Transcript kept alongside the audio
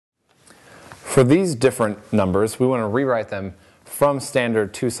For these different numbers, we want to rewrite them from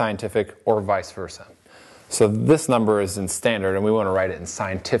standard to scientific or vice versa. So this number is in standard and we want to write it in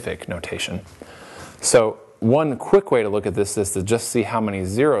scientific notation. So one quick way to look at this is to just see how many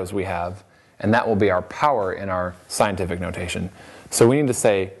zeros we have, and that will be our power in our scientific notation. So we need to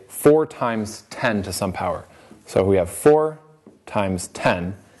say 4 times 10 to some power. So we have 4 times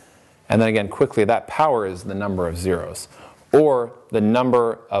 10, and then again quickly, that power is the number of zeros, or the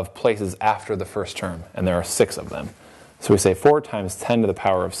number of places after the first term, and there are 6 of them. So we say 4 times 10 to the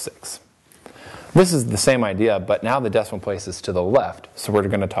power of 6. This is the same idea, but now the decimal place is to the left, so we're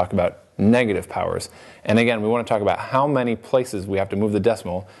going to talk about negative powers. And again, we want to talk about how many places we have to move the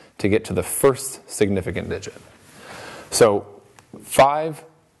decimal to get to the first significant digit. So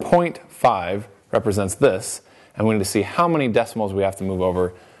 5.5 represents this, and we need to see how many decimals we have to move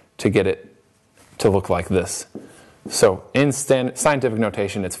over to get it to look like this. So in scientific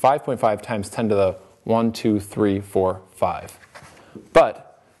notation, it's 5.5 times 10 to the 1, 2, 3, 4, 5.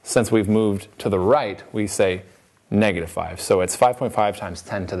 But since we've moved to the right, we say -5. So it's 5.5 times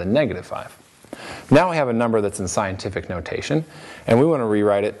 10 to the -5. Now we have a number that's in scientific notation, and we want to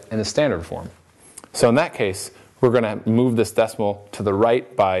rewrite it in the standard form. So in that case, we're going to move this decimal to the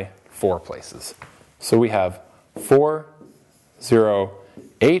right by 4 places. So we have 4, 0,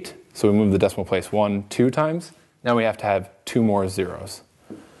 8. So we move the decimal place 1, 2 times. Now we have to have 2 more zeros.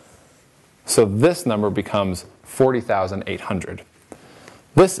 So this number becomes 40,800.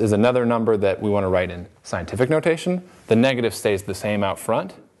 This is another number that we want to write in scientific notation. The negative stays the same out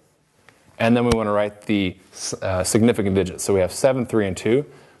front. And then we want to write the significant digits. So we have 7, 3, and 2.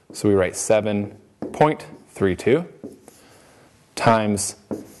 So we write 7.32 times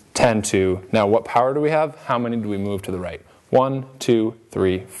 10 to, now what power do we have? How many do we move to the right? 1, 2,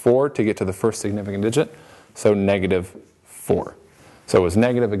 3, 4 to get to the first significant digit. So -4. So it was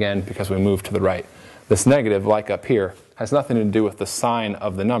negative again because we moved to the right. This negative, like up here, has nothing to do with the sign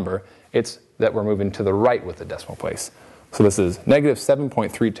of the number. It's that we're moving to the right with the decimal place. So this is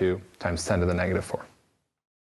 -7.32 times 10 to the -4.